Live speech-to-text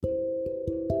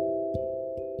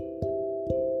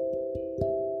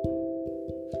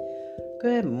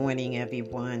Good morning,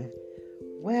 everyone.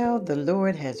 Well, the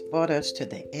Lord has brought us to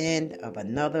the end of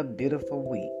another beautiful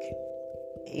week.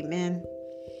 Amen.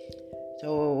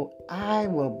 So I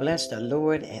will bless the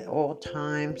Lord at all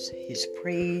times. His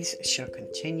praise shall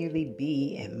continually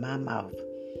be in my mouth.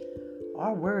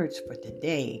 Our words for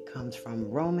today comes from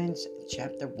Romans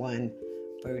chapter 1,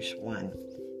 verse 1.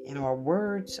 And our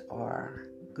words are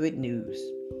good news.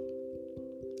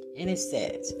 And it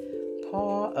says,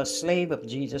 Paul, a slave of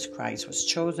Jesus Christ, was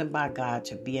chosen by God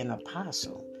to be an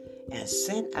apostle and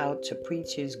sent out to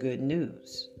preach his good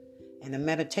news. And the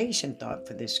meditation thought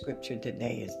for this scripture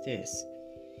today is this.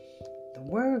 The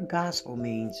word gospel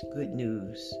means good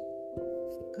news.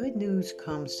 Good news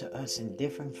comes to us in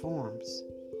different forms.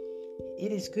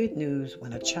 It is good news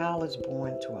when a child is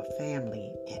born to a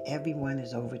family and everyone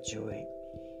is overjoyed.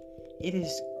 It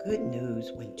is good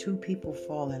news when two people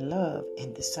fall in love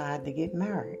and decide to get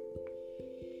married.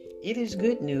 It is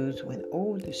good news when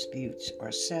old disputes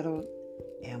are settled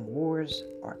and wars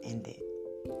are ended.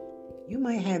 You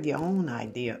might have your own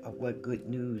idea of what good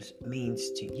news means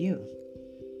to you.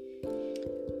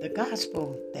 The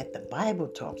gospel that the Bible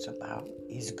talks about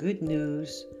is good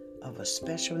news of a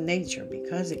special nature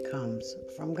because it comes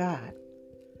from God.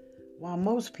 While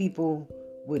most people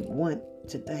would want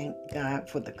to thank God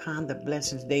for the kind of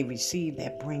blessings they receive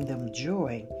that bring them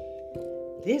joy,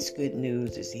 this good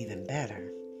news is even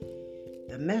better.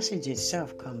 The message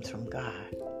itself comes from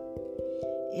God.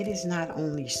 It is not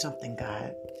only something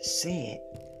God said,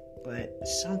 but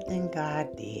something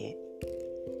God did.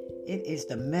 It is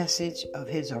the message of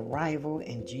his arrival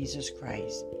in Jesus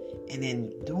Christ, and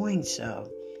in doing so,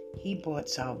 he brought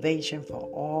salvation for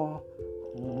all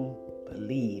who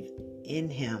believe in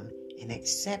him and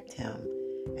accept him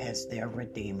as their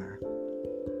Redeemer.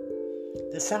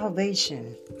 The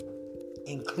salvation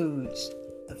includes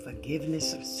the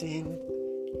forgiveness of sin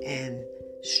and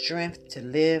strength to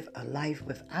live a life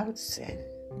without sin.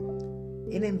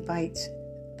 It invites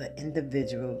the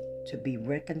individual to be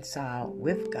reconciled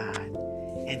with God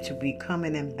and to become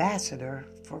an ambassador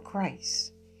for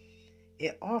Christ.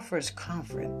 It offers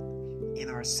comfort in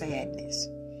our sadness,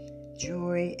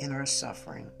 joy in our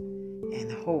suffering,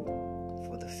 and hope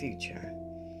for the future.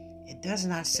 It does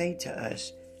not say to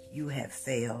us, you have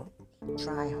failed,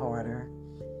 try harder.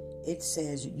 It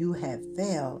says you have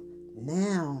failed,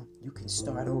 now you can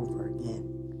start over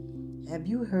again. Have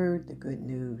you heard the good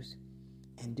news?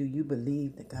 And do you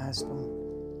believe the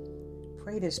gospel?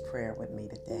 Pray this prayer with me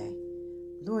today.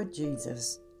 Lord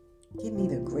Jesus, give me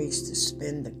the grace to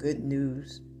spend the good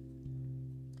news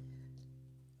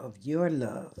of your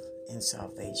love and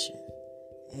salvation.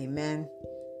 Amen.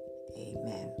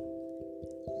 Amen.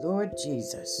 Lord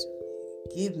Jesus,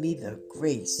 give me the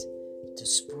grace to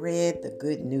spread the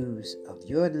good news of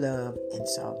your love and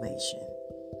salvation.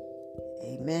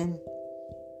 Amen.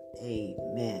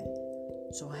 Amen.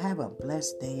 So have a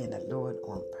blessed day in the Lord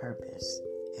on purpose.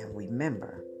 And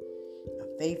remember,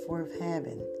 a faith worth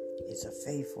having is a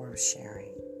faith worth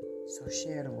sharing. So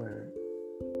share the word.